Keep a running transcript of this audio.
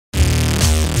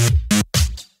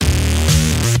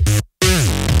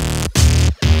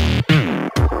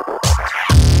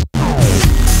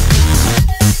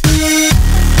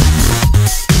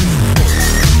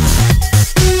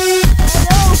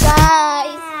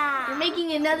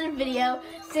another video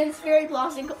since Fairy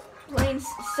Blossom complains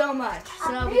so much.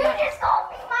 So you just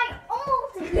called me my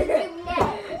old YouTube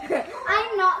name.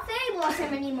 I'm not Fairy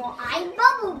Blossom anymore. I'm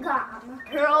Bubblegum.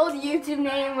 Her old YouTube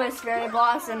name was Fairy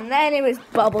Blossom, and then it was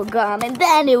Bubblegum, and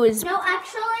then it was... No,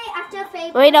 actually, after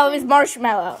Fairy Blossom... Wait, no, it was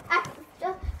Marshmallow.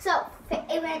 So,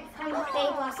 it went from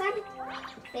Fairy Blossom,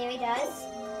 Fairy Does,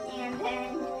 and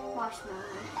then Marshmallow.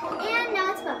 And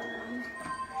now it's Bubblegum.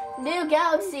 New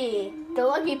galaxy, the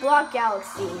Lucky Block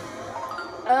Galaxy.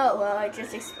 Oh, well, I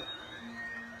just...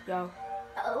 Go.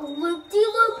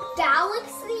 Loop-de-loop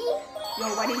Galaxy?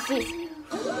 Yo, what is this?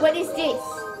 What is this?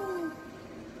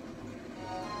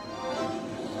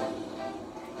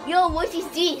 Yo, what is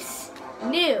this?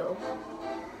 New.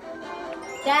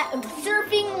 That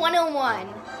Surfing 101.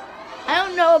 I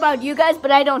don't know about you guys,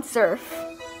 but I don't surf.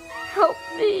 Help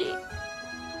me.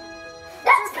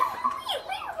 That's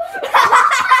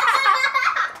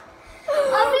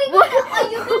Are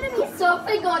you gonna be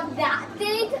surfing on that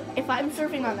thing? If I'm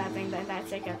surfing on that thing, then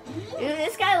that's like a...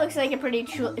 This guy looks like a pretty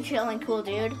chill and cool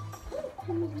dude.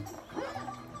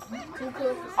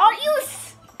 Are you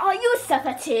a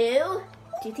surfer too?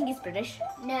 Do you think he's British?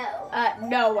 No.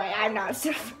 No way, I'm not a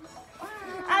surfer.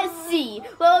 I see.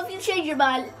 Well, if you change your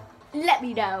mind, let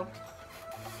me know.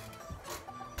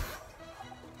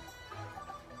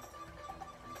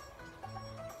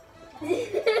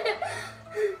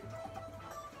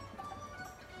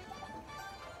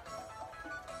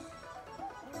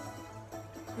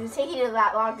 Does it take you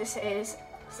that long to say this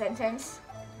sentence?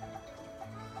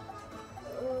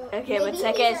 Okay, 1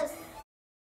 second.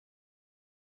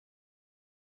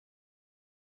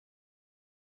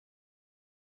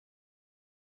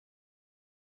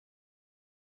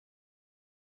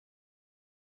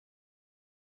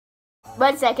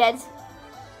 1 second.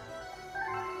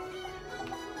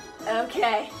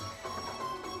 Okay.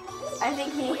 I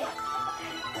think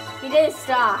he did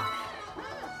stop.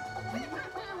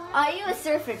 Are you a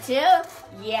surfer too?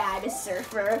 Yeah, I'm a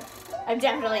surfer. I'm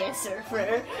definitely a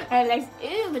surfer. I'm like,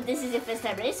 ooh, but this is your first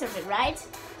time race surfing, right?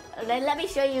 Let me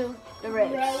show you the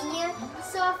ropes. Ray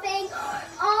surfing?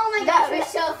 Oh my gosh, we're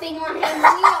surfing on him.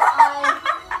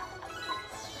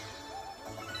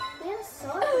 We're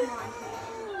surfing on him.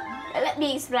 Let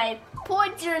me explain.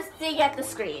 Point your thing at the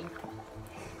screen.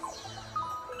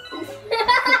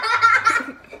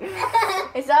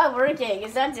 It's not working.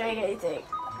 It's not doing anything.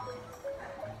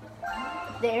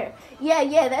 There.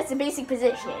 Yeah, that's the basic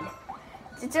position.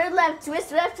 To turn left,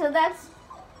 twist left, so that's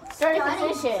starting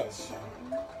position.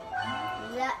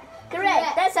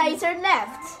 Correct. That's how you turn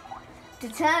left. To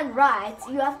turn right,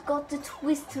 you have got to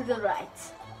twist to the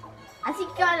right. I think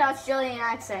you got an Australian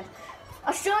accent.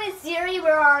 Australian Siri,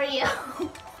 where are you?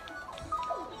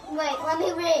 Wait, let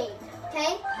me read,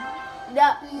 okay?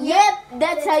 No. Yep,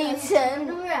 that's how you turn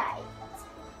right.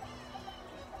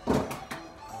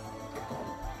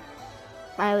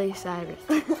 Miley Cyrus.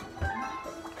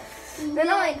 Then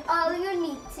all you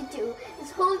need to do is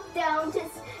hold down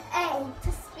this A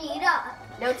to speed up.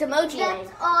 No emoji. That's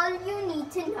all you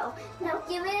need to know. Now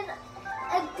give it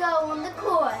a go on the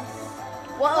course.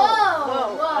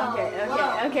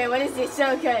 Whoa. Okay, what is this?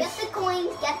 So good. Get the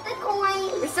coins,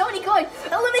 There's so many coins.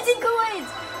 Unlimited coins.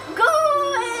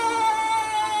 Coins!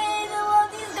 I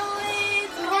love these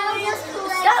coins. Now just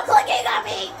collect. Stop looking at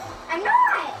me. I'm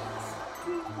not.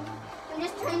 I'm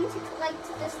just trying to collect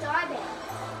the star bit.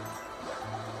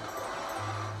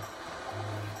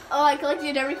 Oh, I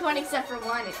collected every coin except for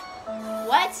one.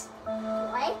 What?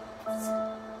 What?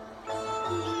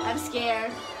 I'm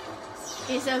scared.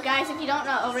 Okay, so guys, if you don't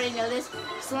already know this,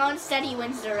 slow and steady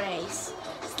wins the race.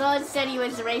 Slow and steady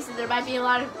wins the race, and there might be a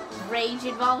lot of rage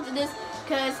involved in this,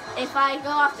 because if I go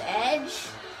off the edge,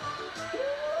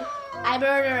 I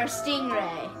murder a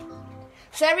stingray.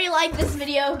 So every like this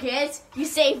video gets, you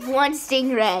save 1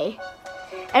 stingray.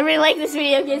 Every like this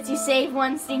video gets, you save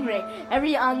 1 stingray.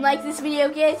 Every unlike this video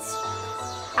gets,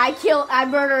 I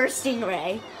murder a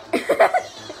stingray.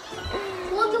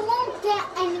 Well, you won't get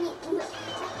any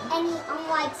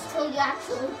unlikes till you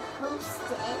actually post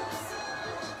it,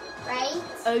 right?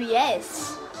 Oh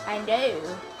yes, I know.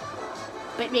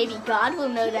 But maybe God will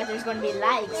know that there's going to be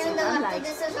likes Even and though after unlikes.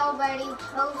 this is already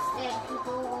posted,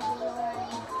 people will be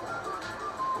already.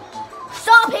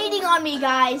 Stop hating on me,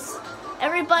 guys.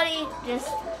 Everybody,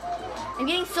 I'm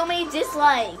getting so many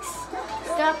dislikes.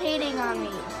 Stop hating on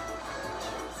me.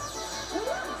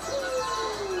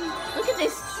 Look at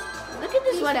this. Look at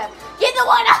this one up. Get the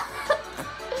one up.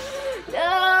 No.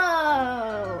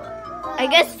 I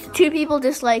guess 2 people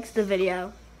dislikes the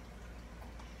video.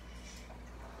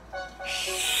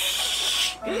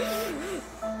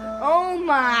 Oh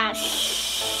my.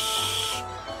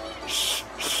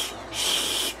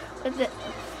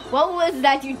 What was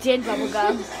that you did,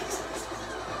 Bubblegum?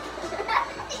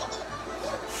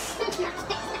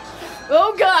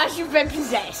 Oh gosh, you've been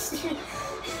possessed.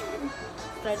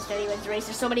 Slow and steady wins the race.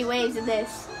 There's so many waves in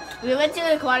this. We went to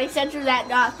the aquatic center not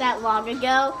that long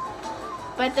ago,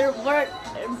 but there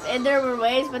were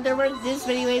waves, but there weren't this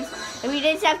many waves, and we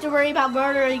didn't have to worry about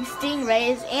murdering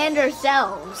stingrays and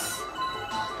ourselves.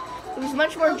 It was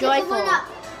much more joyful.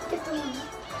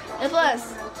 And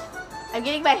plus, I'm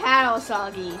getting my hat all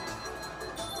soggy.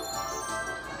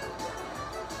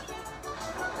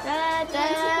 Da, da.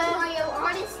 Super Mario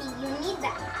Odyssey, you need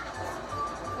that,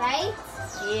 right?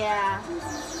 Yeah.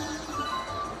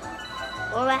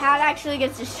 Well, the hat actually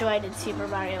gets destroyed in Super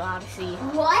Mario Odyssey.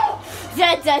 What?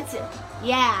 Yeah,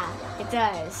 it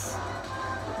does.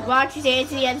 Watch it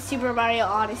to the end of Super Mario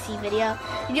Odyssey video,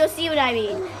 and you'll see what I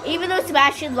mean. Even though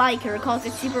Sebastian Liker calls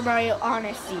it Super Mario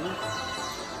Odyssey.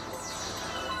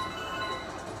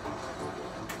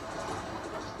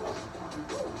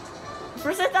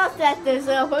 First, I thought that those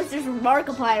posters were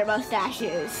Markiplier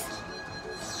mustaches.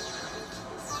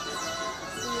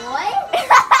 What?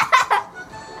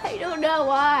 I don't know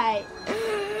why.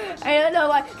 I don't know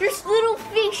why. There's little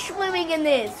fish swimming in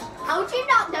this. How'd you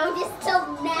not notice till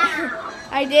now?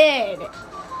 I did.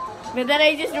 But then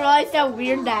I just realized how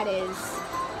weird that is.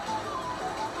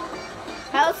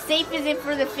 How safe is it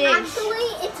for the fish?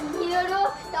 Actually, it's weirder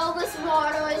that all this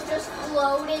water is just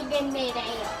floating in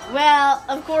midair. Well,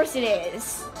 of course it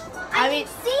is. I mean,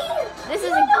 see, this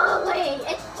is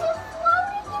it's just floating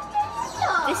in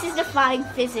midair. This is defying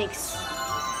physics.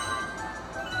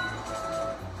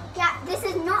 Yeah, this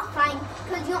is not flying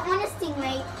because you're on a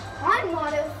stingray on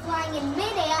water flying in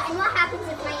midair, and what happens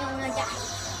if my owner dies?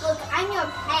 Look, I'm your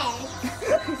pet.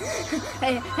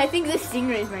 I think this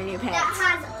stingray is my new pet. That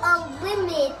has a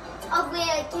limit of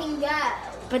where it can go.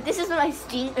 But this is my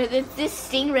this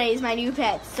stingray is my new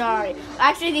pet. Sorry.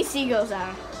 Actually, these seagulls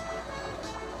are.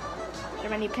 They're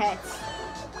my new pets.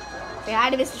 Say hi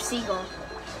to Mr. Seagull.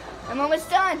 I'm almost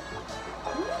done.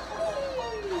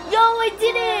 Yo, I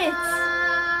did it!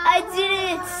 I did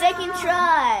it! Second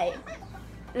try.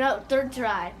 No, third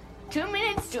try. 2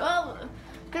 minutes, 12.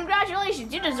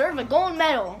 Congratulations, you deserve a gold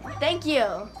medal. Thank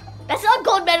you. That's not a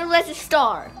gold medal, that's a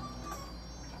star.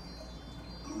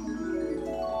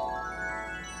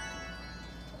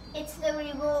 It's the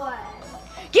reward.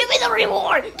 Give me the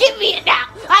reward! Give me it now!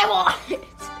 I want it!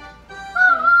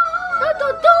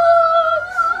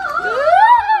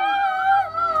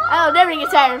 I'll never get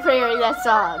tired of hearing that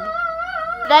song.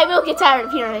 But I will get tired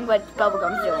of hearing what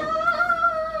Bubblegum's doing.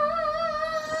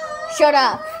 Shut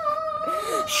up.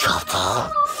 Shut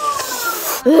up.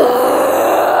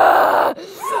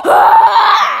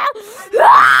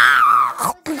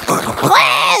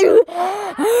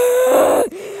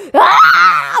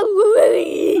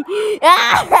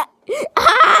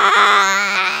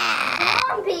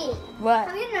 What?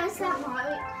 Have you noticed that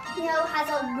Mario has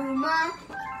a Luma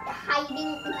hiding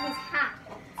in his hat?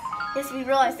 Yes, we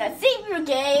realized that. Save your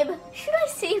game. Should I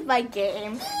save my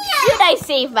game? Yeah. Should I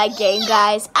save my game,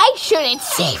 guys? I shouldn't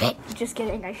save it. Just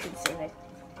kidding, I should save it.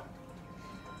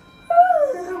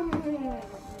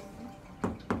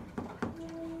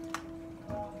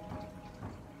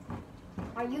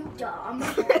 Are you dumb?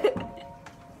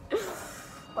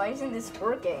 Why isn't this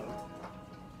working?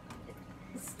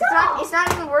 Stop. It's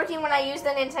not even working when I use the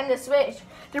Nintendo Switch.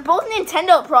 They're both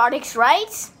Nintendo products,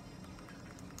 right?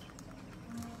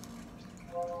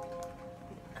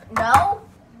 No?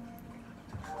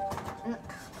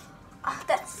 Oh,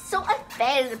 that's so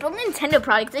unfair. They're both Nintendo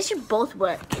products. They should both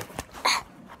work.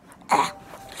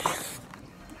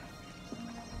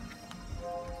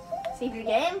 Save your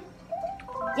game?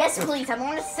 Yes, please. I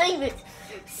want to save it.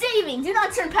 Saving. Do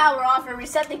not turn power off or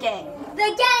reset the game.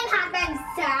 The game happens.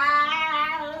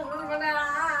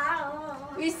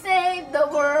 We saved the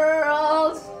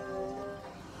world.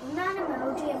 Not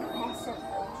emoji, impressive.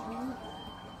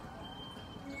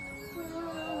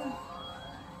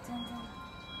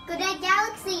 Good night,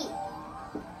 Galaxy.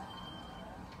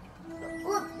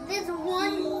 Look, there's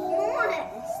one more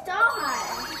star.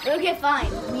 Okay,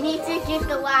 fine. We need to get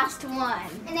the last one.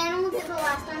 And then we'll get the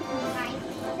last one tonight.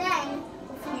 Then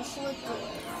we'll finish with this.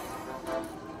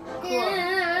 Cool.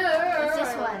 What's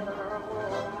this one?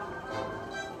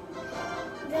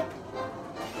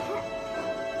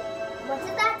 What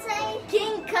did that say?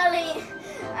 King Cully.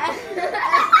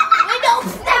 Wait, no!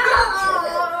 No!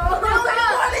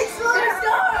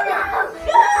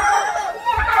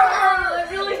 I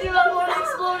really do not want to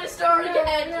explode a star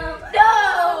again. No!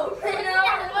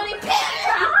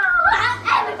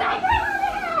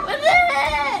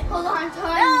 Hold on,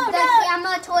 turn the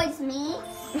camera towards me.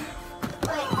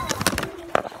 Wait.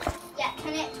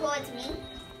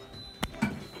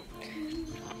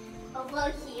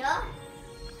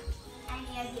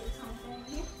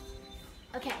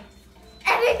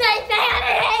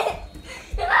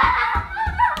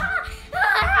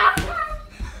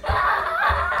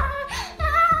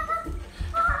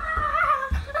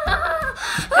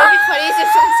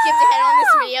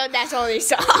 we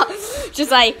saw.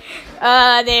 Just like,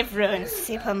 they've ruined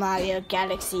Super Mario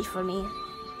Galaxy for me.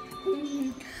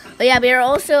 But yeah, we are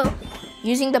also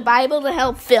using the Bible to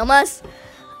help film us.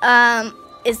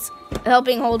 It's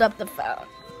helping hold up the phone.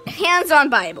 Hands on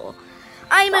Bible.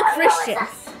 I'm a Christian.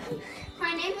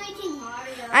 My name's making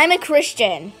Mario. I'm a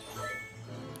Christian.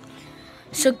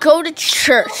 So go to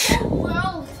church.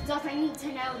 Whoa, stuff, I need to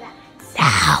know that.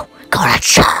 Now, go to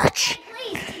church.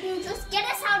 Please, can you just get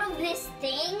us out of this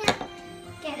thing?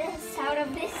 Get us out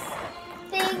of this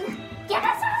thing. Get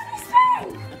us out of this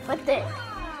thing. What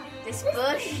this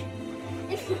bush?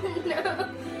 No.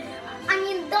 I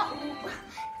mean, the...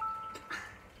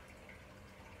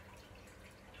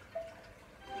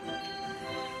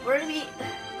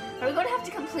 Are we going to have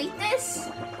to complete this? I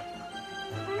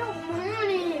don't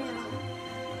want it.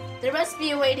 There must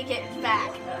be a way to get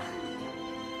back.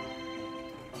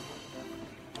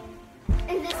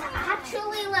 Is this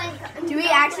actually like... Do we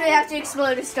actually have to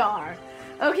explode a star?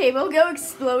 Okay, we'll go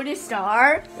explode a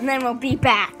star, and then we'll be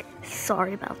back.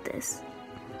 Sorry about this.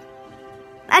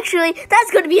 Actually,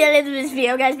 that's going to be the end of this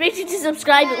video, guys. Make sure to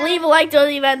subscribe, leave a like, don't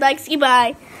leave a like.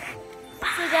 Goodbye.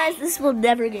 So, guys, this will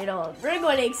never get old. We're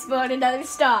going to explode another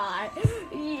star.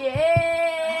 Yeah.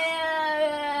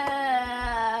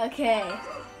 Okay.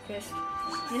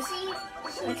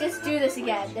 Let's just do this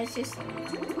again. Let's just,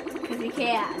 because we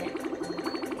can.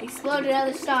 Explode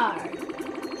another star.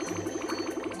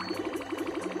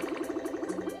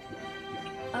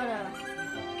 Oh no.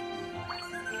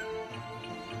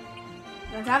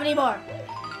 Don't have any more.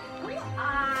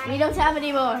 We don't have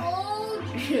any more.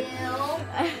 We didn't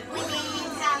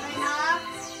have enough.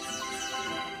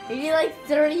 We need like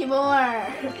 30 more.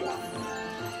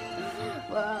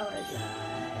 Whoa,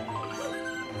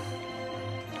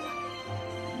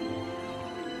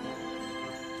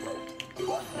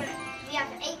 We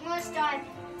have 8 more stars.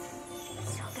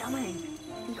 Stop filming.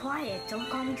 Be quiet. Don't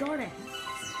call me Jordan.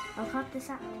 I'll cut this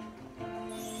out.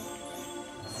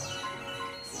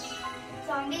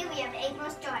 Zombie, we have 8 more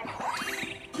stars.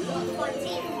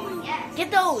 14 more, yes.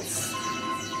 Get those.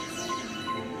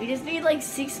 We just need like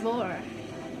 6 more.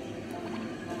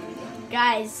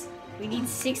 Guys, we need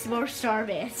 6 more star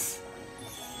bits.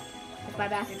 If my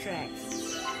math is correct.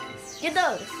 Get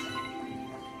those.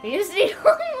 We just need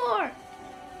 1 more.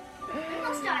 1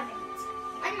 more star bits.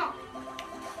 1 more.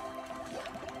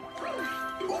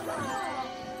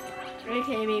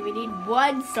 Okay, maybe we need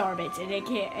 1 star bit and we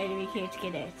can't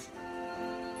get it.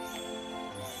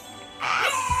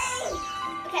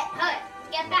 Okay,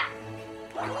 get back.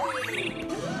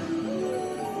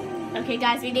 Okay,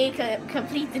 guys, we need to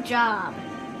complete the job.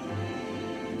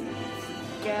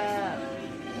 Go.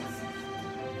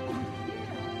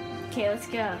 Okay, let's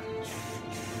go.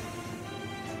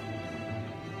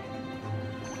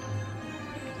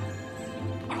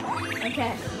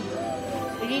 Okay.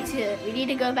 We need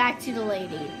to go back to the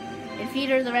lady and feed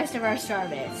her the rest of our star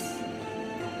bits.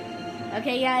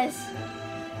 Okay, guys.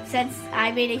 Since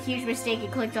I made a huge mistake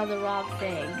and clicked on the wrong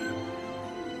thing.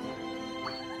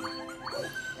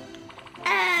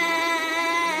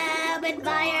 Open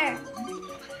fire!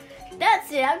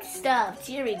 That's it, I'm stuffed.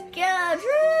 Here we go.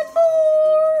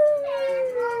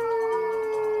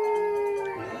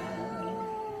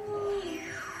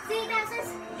 See, that's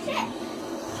just shit.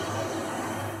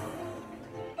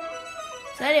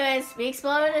 So anyways, we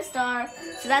exploded a star.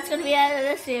 So that's going to be the end of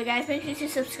this video, guys. Make sure to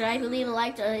subscribe and leave a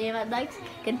like. Don't leave a like.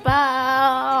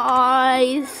 Goodbye.